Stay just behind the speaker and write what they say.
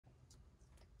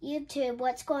YouTube,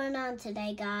 what's going on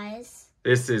today, guys?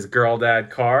 This is Girl Dad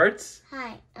Cards.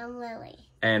 Hi, I'm Lily.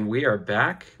 And we are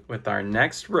back with our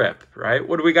next rip, right?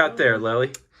 What do we got there,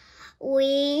 Lily?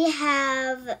 We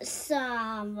have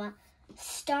some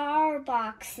star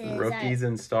boxes. Rookies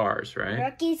and stars, right?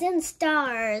 Rookies and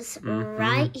stars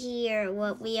right here,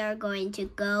 what we are going to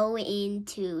go in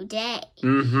today.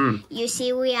 You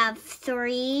see we have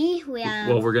three.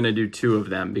 Well, we're going to do two of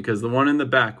them because the one in the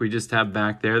back we just have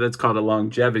back there, that's called a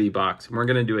longevity box. And we're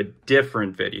going to do a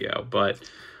different video. But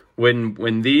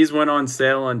when these went on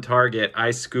sale on Target, I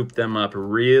scooped them up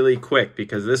really quick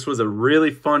because this was a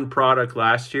really fun product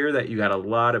last year that you got a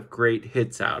lot of great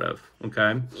hits out of,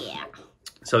 okay? Yeah.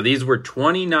 So these were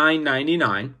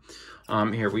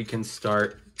 $29.99. Here we can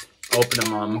start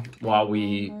opening them while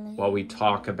we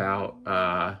talk about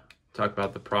the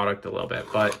product a little bit.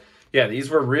 But yeah, these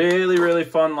were really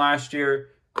fun last year.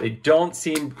 They don't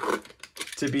seem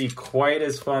to be quite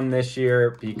as fun this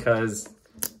year because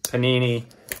Panini.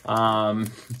 I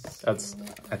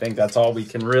think that's all we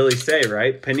can really say,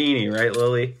 right? Panini, right,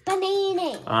 Lily?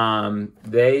 Panini.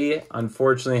 They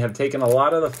unfortunately have taken a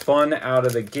lot of the fun out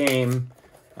of the game.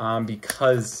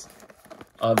 Because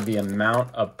of the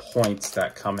amount of points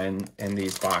that come in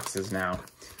these boxes now.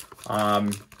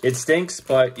 It stinks,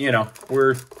 but, you know,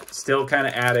 we're still kind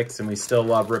of addicts and we still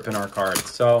love ripping our cards.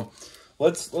 So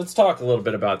let's talk a little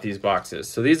bit about these boxes.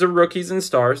 So these are rookies and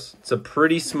stars. It's a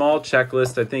pretty small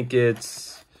checklist. I think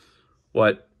it's,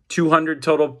 what, 200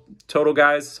 total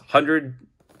guys, 100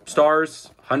 stars,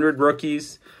 100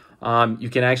 rookies. You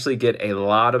can actually get a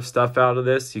lot of stuff out of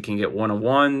this. You can get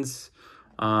one-of-ones.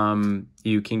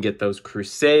 You can get those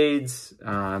Crusades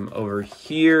over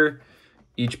here.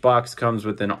 Each box comes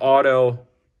with an auto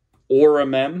or a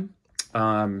mem.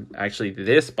 Actually,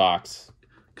 this box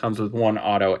comes with one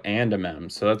auto and a mem,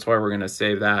 so that's why we're going to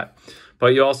save that.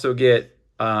 But you also get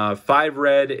 5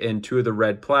 red and 2 of the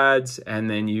red plaids, and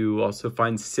then you also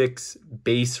find 6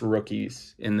 base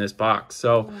rookies in this box.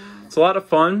 So it's a lot of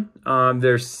fun.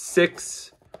 There's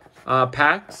 6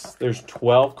 packs. There's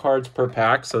 12 cards per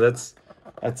pack, so that's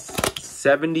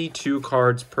 72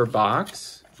 cards per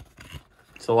box.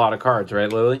 It's a lot of cards,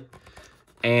 right, Lily?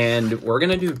 And we're going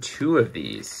to do 2 of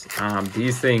these.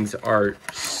 These things are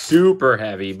super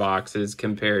heavy boxes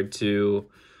compared to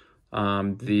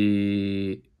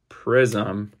the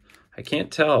Prism. I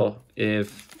can't tell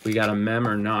if we got a mem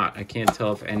or not. I can't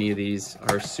tell if any of these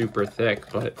are super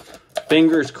thick, but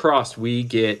fingers crossed we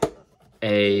get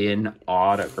an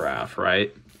autograph,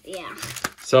 right? Yeah.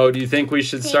 So do you think we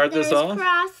should start this off? Fingers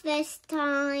crossed this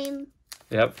time.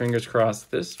 Yep, fingers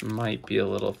crossed. This might be a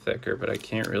little thicker, but I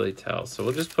can't really tell. So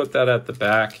we'll just put that at the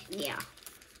back. Yeah.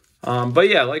 But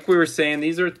yeah, like we were saying,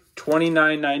 these are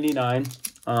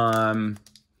 $29.99.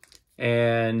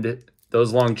 And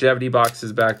those longevity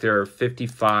boxes back there are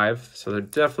 $55. So they're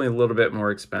definitely a little bit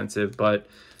more expensive. But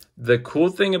the cool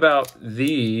thing about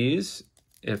these,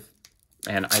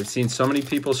 and I've seen so many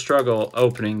people struggle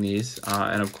opening these,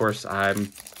 and of course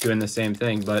I'm doing the same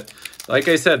thing. But like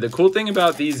I said, the cool thing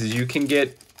about these is you can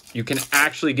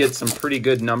actually get some pretty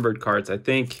good numbered cards. I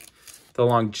think the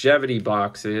longevity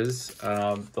boxes,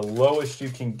 the lowest you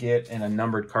can get in a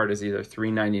numbered card is either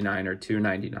 $3.99 or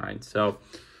 $2.99. So,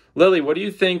 Lily, what do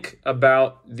you think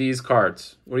about these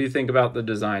cards? What do you think about the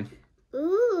design?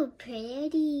 Ooh,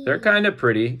 pretty. They're kind of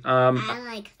pretty. I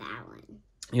like that one.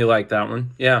 You like that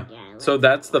one? Yeah. So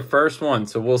that's the first one.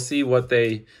 So we'll see what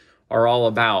they are all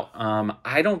about.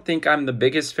 I don't think I'm the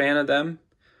biggest fan of them.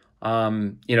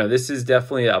 You know, this is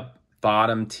definitely a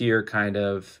bottom tier kind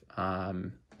of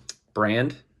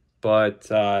brand.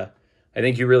 But I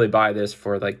think you really buy this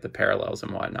for like the parallels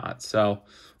and whatnot. So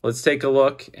let's take a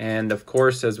look. And of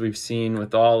course, as we've seen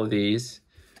with all of these,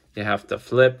 you have to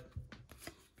flip.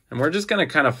 And we're just going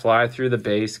to kind of fly through the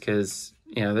base because,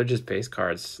 you know, they're just base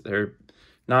cards. They're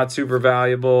not super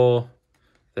valuable.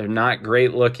 They're not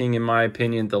great looking, in my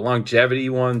opinion. The longevity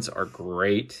ones are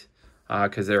great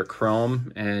because they're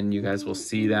chrome, and you guys will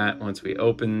see that once we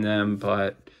open them.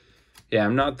 But yeah,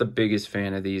 I'm not the biggest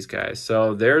fan of these guys.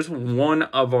 So there's one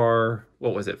of our,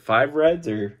 what was it, 5 reds?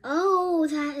 Oh,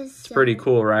 that is it's pretty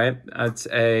cool, right? That's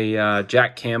a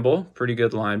Jack Campbell, pretty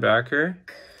good linebacker.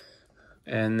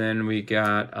 And then we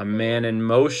got a Man in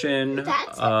Motion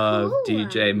of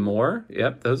DJ Moore.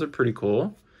 Yep, those are pretty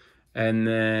cool. And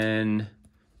then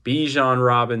Bijan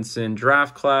Robinson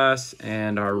draft class.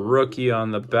 And our rookie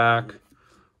on the back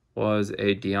was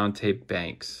a Deonte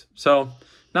Banks. So,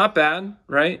 not bad,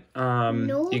 right?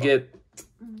 No. You get,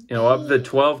 you know, of the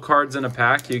 12 cards in a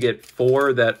pack, you get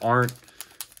 4 that aren't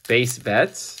base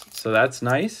bets. So, that's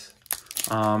nice.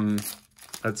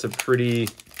 That's a pretty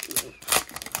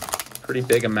pretty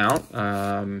big amount.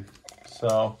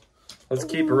 So let's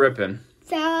keep ripping.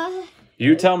 So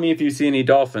you tell me if you see any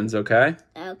dolphins, okay?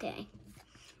 Okay.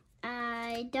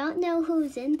 I don't know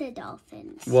who's in the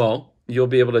dolphins. Well, you'll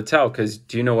be able to tell because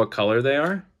do you know what color they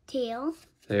are? Teal.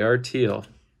 They are teal.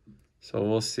 So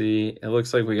we'll see. It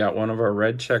looks like we got one of our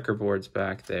red checkerboards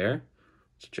back there.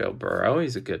 It's Joe Burrow.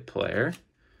 He's a good player.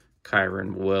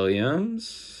 Kyron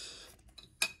Williams.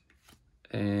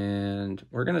 And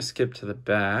we're going to skip to the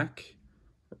back.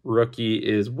 Rookie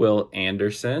is Will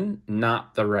Anderson,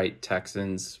 not the right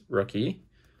Texans rookie.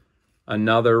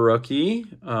 Another rookie,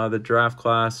 the draft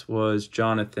class was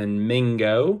Jonathan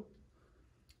Mingo.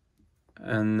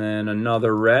 And then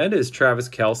another red is Travis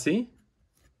Kelce.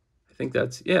 I think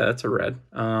that's a red.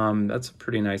 That's a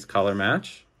pretty nice color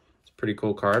match. It's a pretty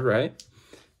cool card, right?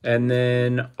 And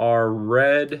then our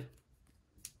red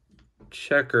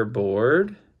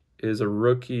checkerboard is a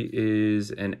rookie,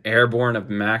 is an airborne of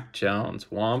Mac Jones.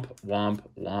 Womp, womp,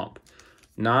 womp.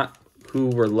 Not who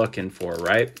we're looking for,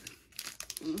 right?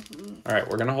 Mm-hmm. All right,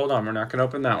 we're going to hold on. We're not going to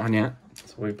open that one yet.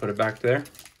 So we put it back there.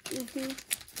 Mm-hmm.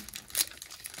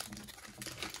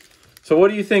 So what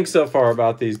do you think so far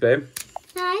about these, babe?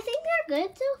 I think they're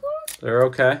good so far. They're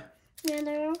okay? Yeah,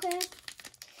 they're okay.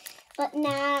 But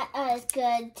not as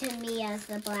good to me as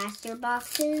the blaster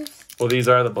boxes. Well, these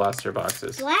are the blaster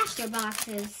boxes. Blaster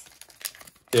boxes.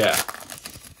 Yeah.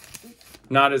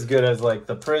 Not as good as like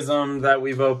the Prism that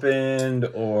we've opened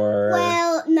or...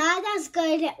 Well, not as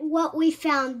good what we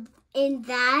found in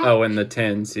that. Oh, and the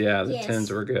tins. Yeah, the Yes.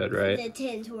 tins were good, right? The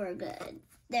tins were good.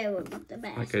 They were the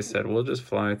best. Like I said, we'll just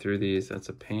fly through these. That's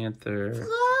a Panther.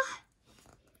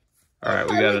 All right,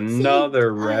 we got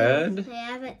another red. I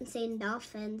haven't seen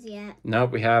Dolphins yet.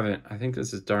 Nope, we haven't. I think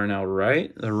this is Darnell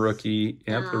Wright, the rookie.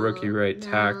 Yep, the rookie right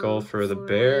tackle for the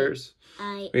Bears.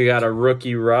 We got a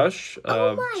rookie rush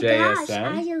of JSN. Gosh,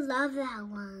 I love that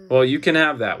one. Well, you can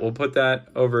have that. We'll put that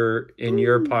over in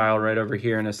your pile right over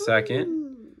here in a second.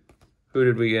 Who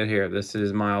did we get here? This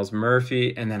is Miles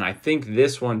Murphy. And then I think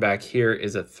this one back here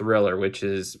is a thriller, which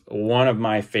is one of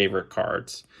my favorite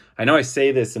cards. I know I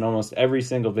say this in almost every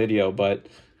single video, but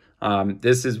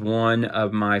this is one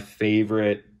of my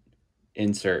favorite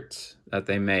inserts that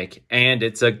they make. And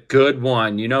it's a good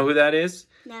one. You know who that is?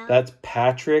 No. That's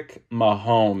Patrick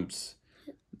Mahomes,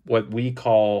 what we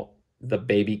call the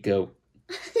baby goat.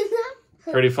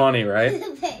 Pretty funny, right?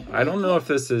 I don't know if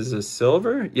this is a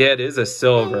silver. Yeah, it is a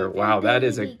silver. Wow, that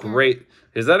is a great...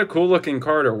 Is that a cool looking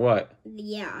card or what?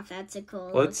 Yeah, that's a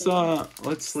cool let's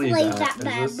sleeve that.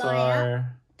 Is this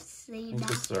our... Sleeve I think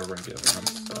this is our regular one.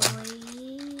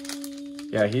 boy.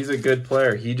 Yeah, he's a good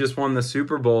player. He just won the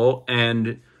Super Bowl,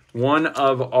 and one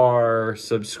of our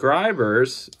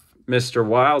subscribers, Mr.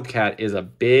 Wildcat, is a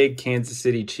big Kansas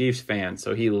City Chiefs fan,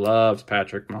 so he loves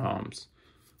Patrick Mahomes.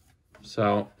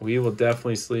 So we will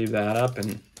definitely sleeve that up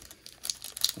and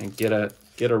get a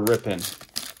ripping.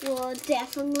 We'll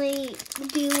definitely.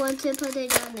 Do you want to put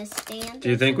it on a stand? Do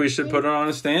you think we should put it on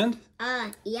a stand?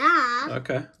 Yeah.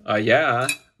 Okay. Yeah.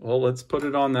 Well, let's put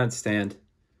it on that stand.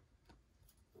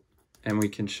 And we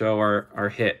can show our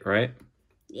hit, right?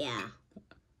 Yeah.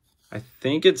 I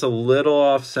think it's a little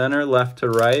off center, left to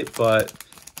right, but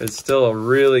it's still a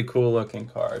really cool looking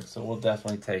card. So we'll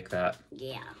definitely take that.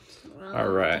 Yeah. All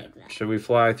right. Should we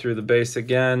fly through the base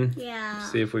again? Yeah.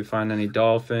 See if we find any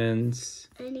dolphins.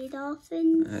 Any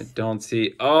dolphins? I don't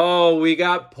see. Oh, we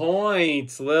got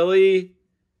points, Lily.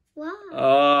 Wow.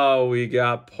 Oh, we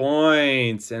got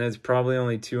points. And it's probably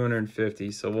only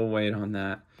 250, so we'll wait on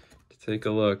that to take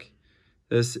a look.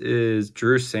 This is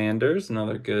Drew Sanders,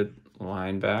 another good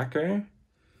linebacker.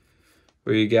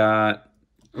 We got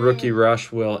rookie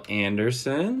rush Will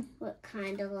Anderson. What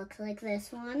kind of looks like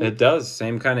this one? It does.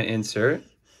 Same kind of insert.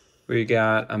 We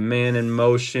got a man in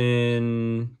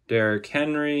motion, Derrick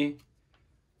Henry.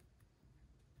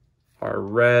 Our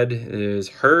red is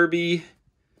Herbie.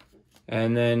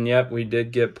 And then, yep, we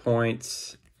did get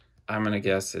points. I'm going to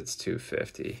guess it's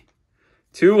 250.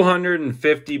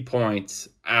 250 points.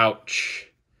 Ouch.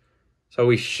 So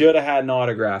we should have had an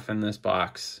autograph in this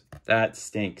box. That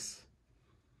stinks.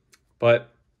 But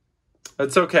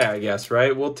that's okay, I guess,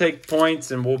 right? We'll take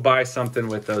points and we'll buy something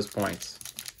with those points.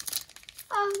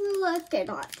 Oh, look at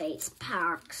these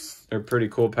packs. They're pretty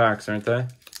cool packs, aren't they?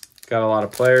 Got a lot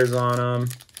of players on them.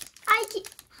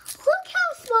 Look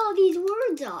how small these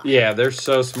words are. Yeah, they're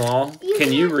so small.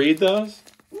 Can you read those?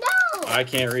 No. I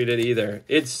can't read it either.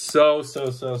 It's so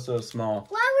small.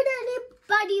 Why would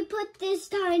anybody put this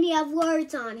tiny of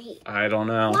words on here? I don't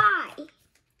know. Why?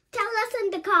 Tell us in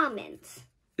the comments.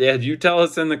 Yeah, you tell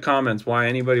us in the comments why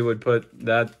anybody would put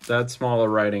that small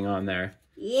of writing on there.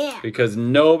 Yeah. Because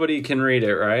nobody can read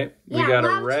it, right? Yeah, we got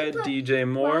a red DJ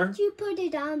Moore. Why don't you put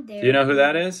it on there? Do you know who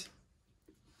that is?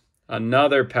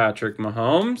 Another Patrick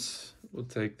Mahomes. We'll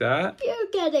take that. You're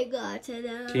gonna go to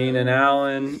the... Keenan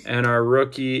Allen. And our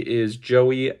rookie is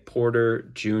Joey Porter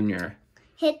Jr.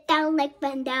 Hit that like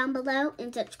button down below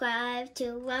and subscribe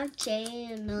to our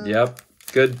channel. Yep.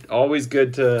 Good. Always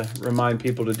good to remind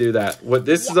people to do that.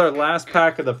 This is our last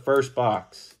pack of the first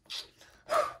box.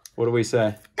 What do we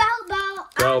say? Go ball.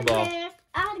 Go ball.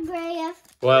 Autograph.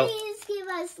 Well, please give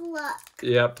us luck.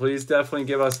 Yeah, please definitely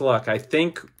give us luck. I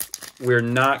think we're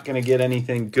not going to get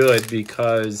anything good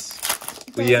because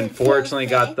we unfortunately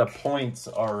got the points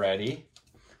already.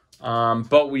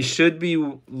 But we should be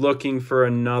looking for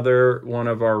another one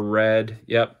of our red.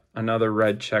 Yep, another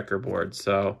red checkerboard.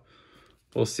 So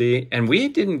we'll see. And we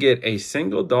didn't get a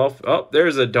single dolphin. Oh,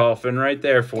 there's a dolphin right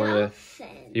there for you.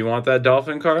 You want that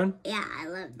dolphin card? Yeah, I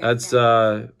love that. That's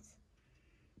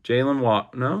Jalen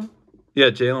Waddle. No? Yeah,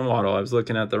 Jalen Waddle. I was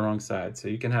looking at the wrong side, so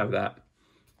you can have that.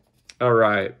 All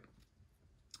right.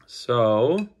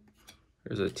 So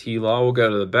there's a T-Law. We'll go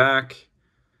to the back.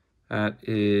 That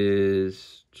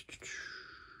is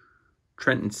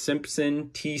Trenton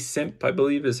Simpson. T-Simp, I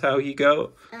believe, is how he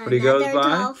goes by.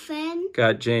 Dolphin.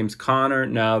 Got James Conner.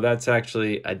 No, that's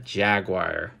actually a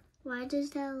Jaguar. Why does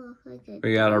that look like a...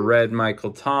 We got a red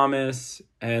Michael Thomas.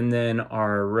 And then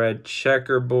our red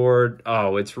checkerboard.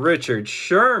 Oh, it's Richard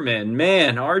Sherman.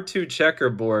 Man, our two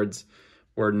checkerboards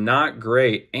were not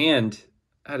great. And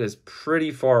that is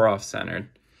pretty far off centered.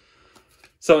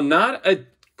 So not a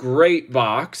great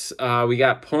box. We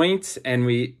got points,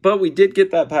 but we did get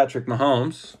that Patrick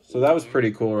Mahomes. So that was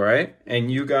pretty cool, right?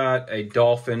 And you got a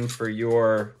dolphin for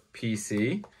your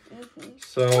PC.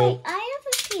 So wait, I have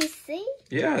a PC?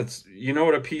 Yeah, you know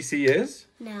what a PC is?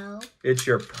 No. It's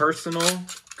your personal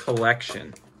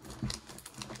collection.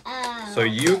 Oh. So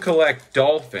you collect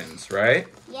dolphins, right?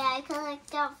 Yeah, I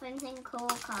collect dolphins and cool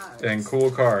cards. And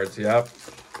cool cards, yep.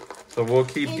 So we'll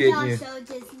keep getting you. And also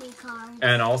Disney cards.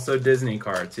 And also Disney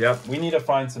cards, yep. We need to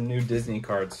find some new Disney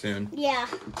cards soon. Yeah,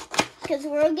 because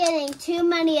we're getting too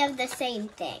many of the same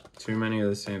thing. Too many of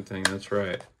the same thing, that's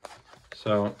right.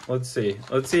 So let's see.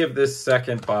 Let's see if this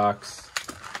second box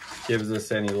gives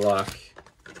us any luck.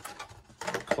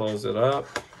 Close it up.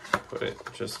 Put it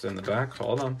just in the back.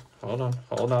 Hold on. Let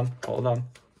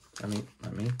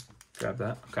me grab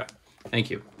that. Okay. Thank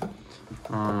you.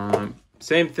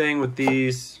 Same thing with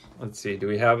these. Let's see. Do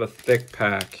we have a thick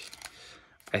pack?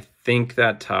 I think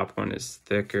that top one is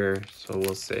thicker, so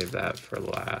we'll save that for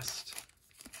last.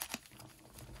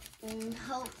 And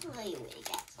hopefully we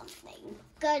get something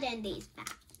good in these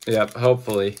packs. Yep,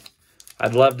 hopefully.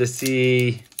 I'd love to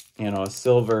see, a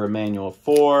silver Emmanuel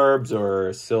Forbes or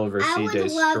a silver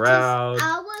CJ Stroud.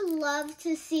 I would love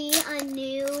to see a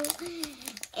new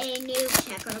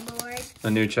checkerboard.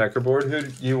 A new checkerboard? Who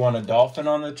do you want, a dolphin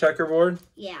on the checkerboard?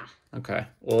 Yeah. Okay.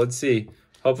 Well, let's see.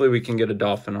 Hopefully we can get a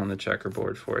dolphin on the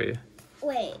checkerboard for you.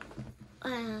 Wait.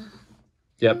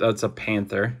 Yep, that's a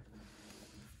panther.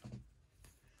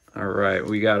 All right,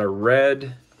 we got a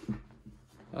red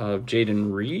of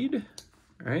Jaden Reed,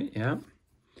 right? Yeah.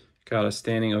 Got a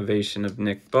standing ovation of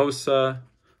Nick Bosa.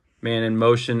 Man in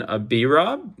motion of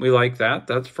B-Rob. We like that.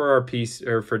 That's for our PC,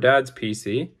 or for Dad's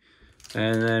PC.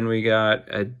 And then we got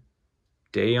a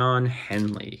Dayon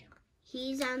Henley.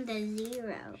 He's on the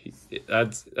 0.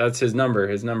 That's his number.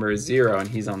 His number is 0, and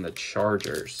he's on the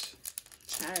Chargers.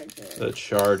 The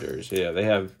Chargers, yeah. They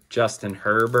have Justin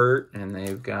Herbert, and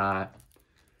they've got,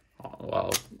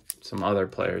 well, some other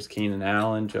players. Keenan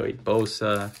Allen, Joey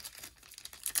Bosa.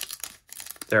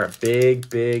 They're a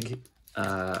big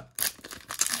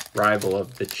rival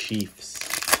of the Chiefs.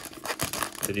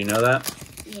 Did you know that?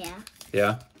 Yeah.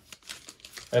 Yeah.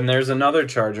 And there's another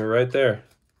Charger right there.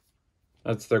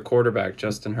 That's their quarterback,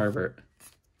 Justin Herbert.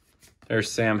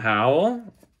 There's Sam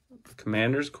Howell, the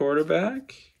Commanders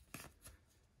quarterback.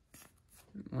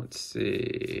 Let's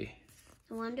see.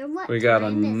 I wonder what we got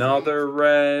another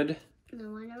red. I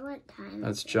wonder what time.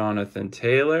 That's Jonathan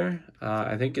Taylor.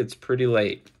 I think it's pretty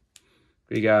late.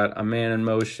 We got a man in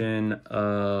motion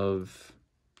of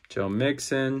Joe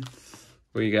Mixon.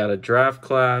 We got a draft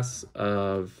class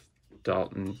of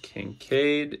Dalton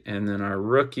Kincaid. And then our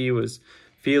rookie was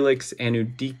Felix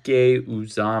Anudike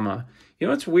Uzama. You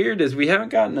know what's weird is we haven't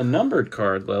gotten a numbered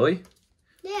card, Lily.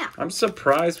 Yeah. I'm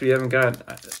surprised we haven't got...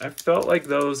 I felt like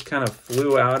those kind of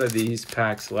flew out of these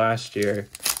packs last year.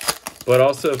 But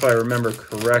also, if I remember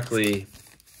correctly,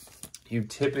 you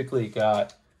typically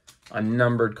got a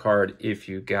numbered card if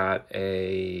you got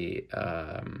a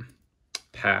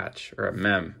patch or a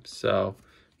mem. So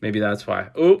maybe that's why.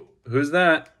 Oh, who's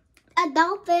that? A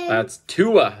dolphin. That's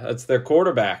Tua. That's their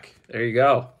quarterback. There you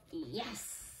go.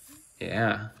 Yes.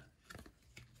 Yeah.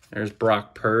 There's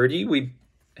Brock Purdy. We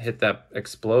hit that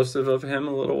explosive of him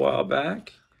a little while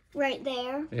back. Right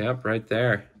there. Yep, right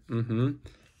there.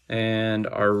 And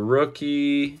our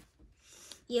rookie.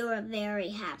 You were very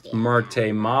happy.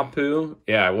 Marte Mapu.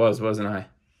 Yeah, I was, wasn't I?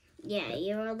 Yeah,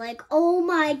 you were like, oh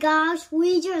my gosh,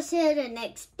 we just hit an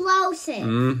explosive.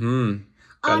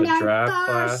 Got On a our draft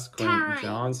class. first Quentin time.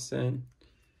 Johnson.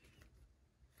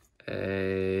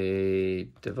 A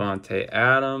Devontae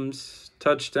Adams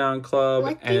touchdown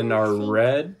club. And our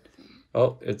red.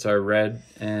 Oh, it's our red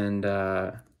and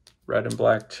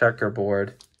black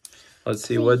checkerboard. Let's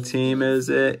see, what team is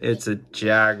it? It's a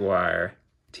Jaguar.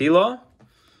 T-Law?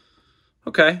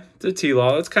 Okay, it's a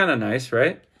T-Law. That's kind of nice,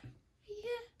 right? Yeah.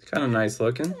 It's kind of nice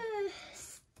looking.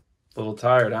 A little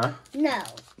tired, huh? No.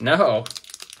 No.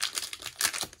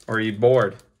 Or are you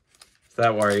bored? Is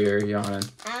that why you're yawning?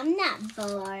 I'm not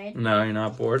bored. No, you're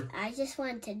not bored? I just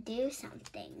want to do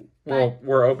something. Well,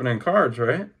 we're opening cards,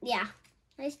 right? Yeah,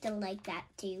 I still like that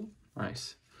too.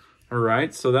 Nice. All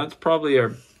right, so that's probably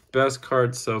our best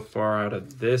card so far out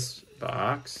of this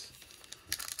box.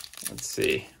 Let's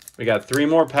see. We got 3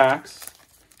 more packs.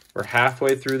 We're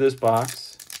halfway through this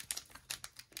box.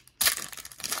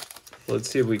 Let's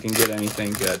see if we can get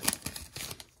anything good.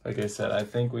 Like I said, I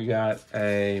think we got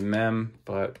a mem,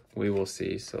 but we will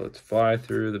see. So let's fly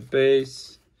through the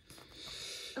base.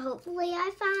 Hopefully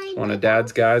I find One of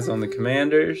Dad's guys on the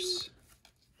Commanders.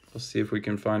 We'll see if we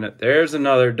can find it. There's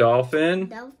another Dolphin.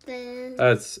 Dolphin.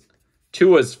 That's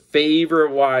Tua's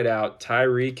favorite wideout,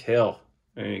 Tyreek Hill.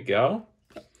 There you go.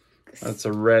 That's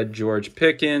a red George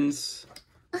Pickens.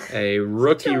 A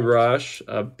rookie rush,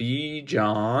 a B.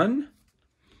 John.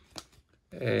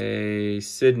 A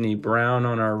Sidney Brown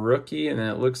on our rookie. And then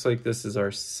it looks like this is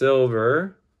our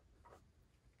silver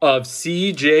of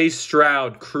C.J.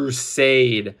 Stroud,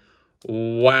 Crusade.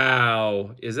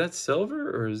 Wow. Is that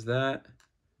silver or is that...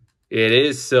 It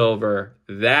is silver.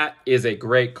 That is a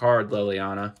great card,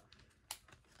 Liliana.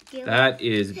 That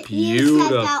is beautiful. You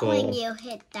said that when you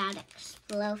hit that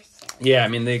explosive. Yeah, I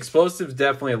mean, the explosive's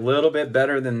definitely a little bit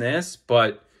better than this,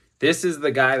 but this is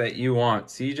the guy that you want.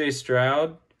 CJ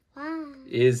Stroud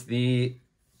is the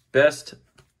best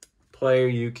player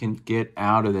you can get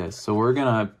out of this. So we're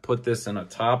going to put this in a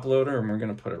top loader, and we're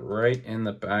going to put it right in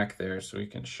the back there so we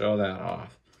can show that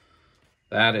off.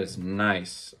 That is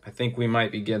nice. I think we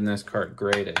might be getting this card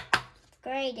graded.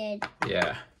 Graded.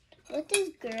 Yeah. What is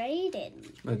graded?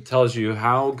 It tells you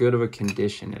how good of a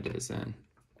condition it is in.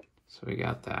 So we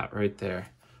got that right there.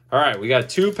 All right, we got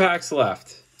 2 packs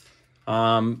left.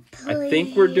 I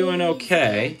think we're doing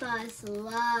okay. Give us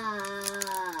love.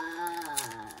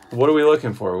 What are we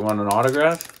looking for? We want an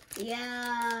autograph?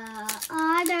 Yeah,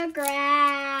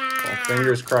 autograph. Well,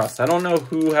 fingers crossed. I don't know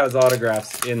who has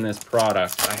autographs in this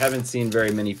product. I haven't seen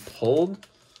very many pulled,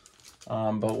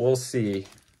 but we'll see.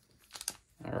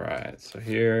 All right, so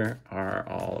here are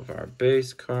all of our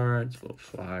base cards. We'll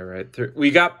fly right through.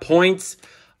 We got points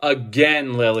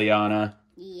again, Liliana.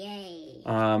 Yay.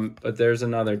 But there's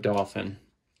another Dolphin.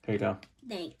 Here you go.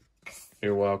 Thanks.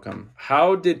 You're welcome.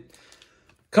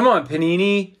 Come on,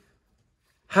 Panini.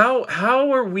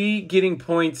 How are we getting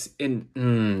points in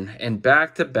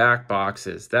back-to-back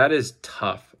boxes? That is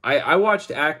tough. I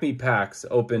watched Acme Packs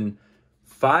open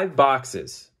 5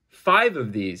 boxes, 5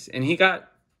 of these, and he got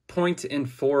points in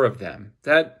 4 of them.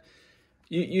 That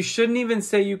you shouldn't even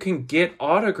say you can get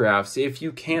autographs if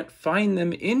you can't find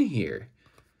them in here.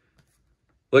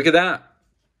 Look at that.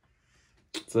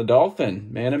 It's a Dolphin,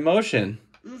 man in motion.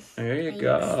 There you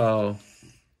go.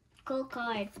 Cool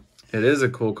card. It is a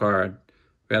cool card.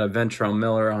 We got a Ventrell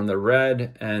Miller on the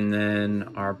red, and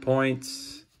then our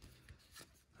points,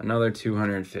 another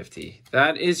 250.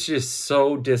 That is just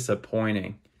so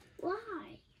disappointing.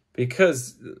 Why?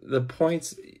 Because the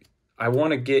points, you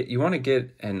want to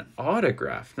get an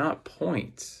autograph, not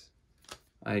points.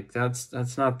 Like that's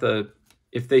not the,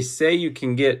 if they say you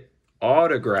can get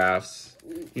autographs,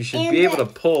 you should be able to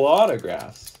pull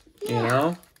autographs, you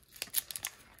know?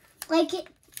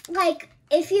 Like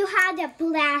if you had a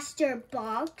blaster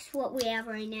box, what we have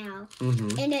right now,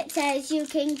 and it says you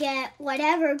can get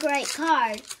whatever great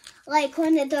card, like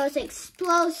one of those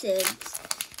explosives,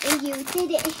 and you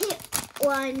didn't hit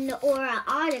one or an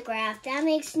autograph, that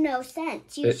makes no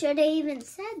sense. You should have even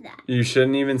said that. You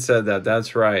shouldn't even said that.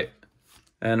 That's right.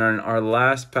 And on our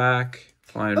last pack,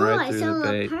 flying right through the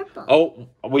bait. Purple.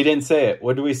 Oh, we didn't say it.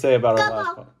 What did we say about our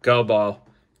last one? Go ball.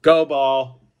 Go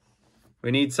ball.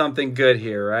 We need something good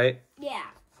here, right? Yeah.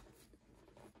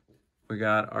 We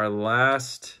got our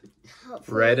last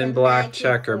Hopefully red and black magic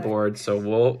checkerboard. So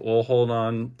we'll hold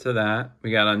on to that.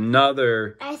 We got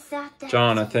another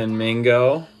Jonathan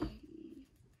Mingo.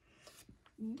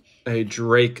 A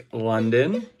Drake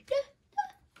London.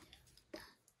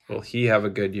 Will he have a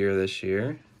good year this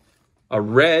year? A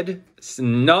red,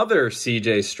 another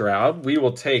CJ Stroud. We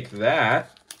will take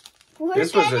that.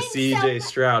 This was a CJ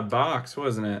Stroud box,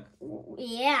 wasn't it?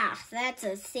 Yeah, that's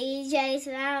a CJ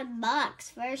Stroud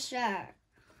box for sure.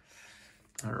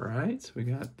 All right, so we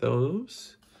got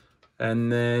those.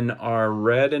 And then our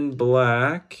red and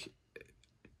black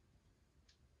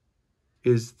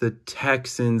is the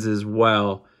Texans as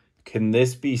well. Can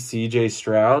this be CJ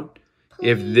Stroud? Please.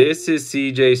 If this is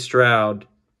CJ Stroud,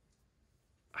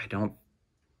 I don't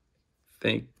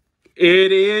think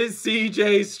it is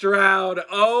CJ Stroud.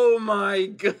 Oh my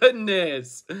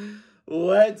goodness.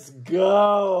 Let's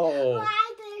go.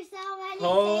 Why there's so many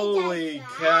Holy CJ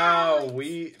cow.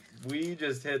 Strouds? We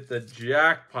just hit the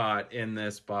jackpot in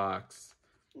this box.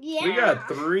 Yeah. We got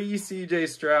 3 CJ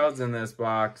Strouds in this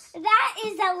box. That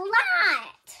is a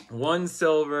lot. 1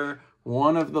 silver,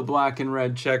 1 of the black and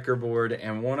red checkerboard,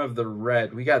 and 1 of the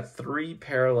red. We got 3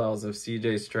 parallels of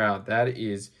CJ Stroud. That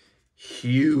is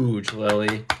huge,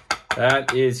 Lily.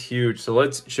 That is huge. So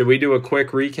should we do a quick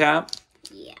recap?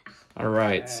 Yeah. All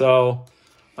right. So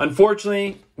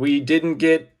unfortunately, we didn't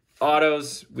get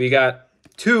autos. We got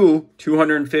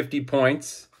 250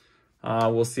 points.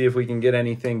 We'll see if we can get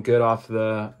anything good off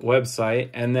the website.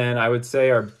 And then I would say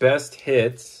our best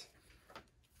hits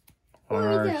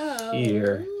are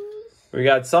here. We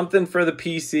got something for the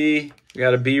PC. We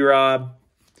got a B-Rob.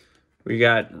 We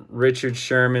got Richard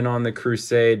Sherman on the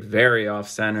Crusade, very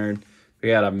off-centered. We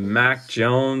got a Mac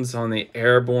Jones on the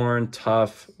Airborne,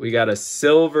 tough. We got a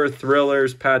silver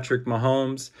Thrillers, Patrick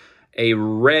Mahomes. A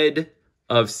red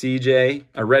of CJ,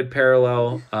 a red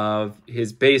parallel of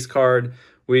his base card.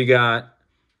 We got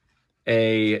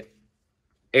a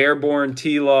Airborne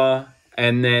T-Law.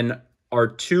 And then our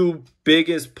 2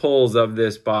 biggest pulls of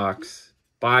this box,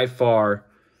 by far,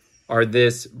 are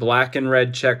this black and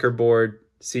red checkerboard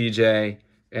CJ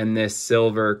and this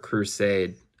silver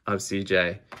Crusade of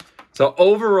CJ. So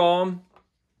overall,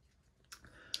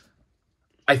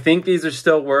 I think these are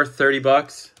still worth 30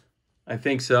 bucks. I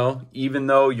think so, even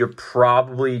though you're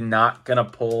probably not going to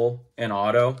pull an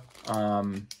auto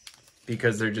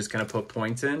because they're just going to put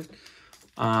points in.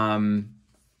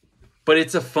 But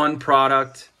it's a fun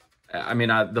product. I mean,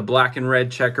 the black and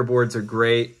red checkerboards are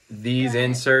great. These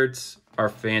inserts are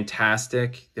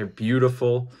fantastic. They're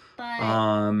beautiful.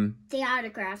 But the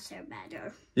autographs are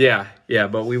better. Yeah,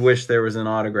 but we wish there was an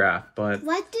autograph. But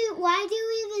why do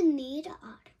we even need an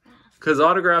autograph? Because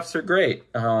autographs are great.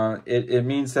 It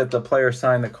means that the player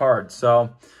signed the card.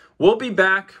 So we'll be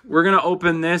back. We're going to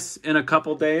open this in a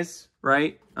couple days,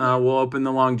 right? We'll open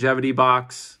the longevity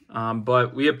box.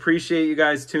 But we appreciate you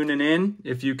guys tuning in.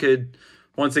 If you could,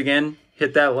 once again,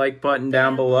 hit that like button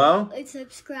down below. And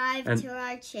subscribe to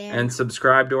our channel. And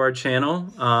subscribe to our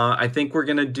channel. I think we're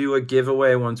going to do a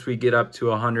giveaway once we get up to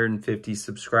 150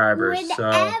 subscribers.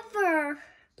 Whenever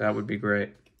that would be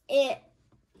great.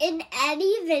 In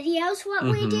any videos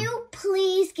we do,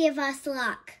 please give us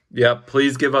luck. Yep,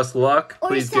 please give us luck.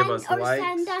 Please give us likes. Or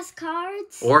send us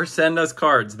cards. Or send us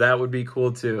cards. That would be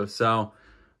cool too. So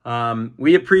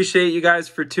we appreciate you guys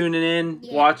for tuning in,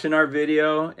 watching our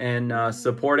video, and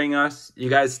supporting us.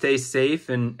 You guys stay safe,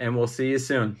 and we'll see you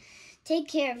soon. Take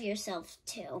care of yourself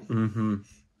too.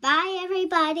 Bye,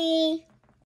 everybody.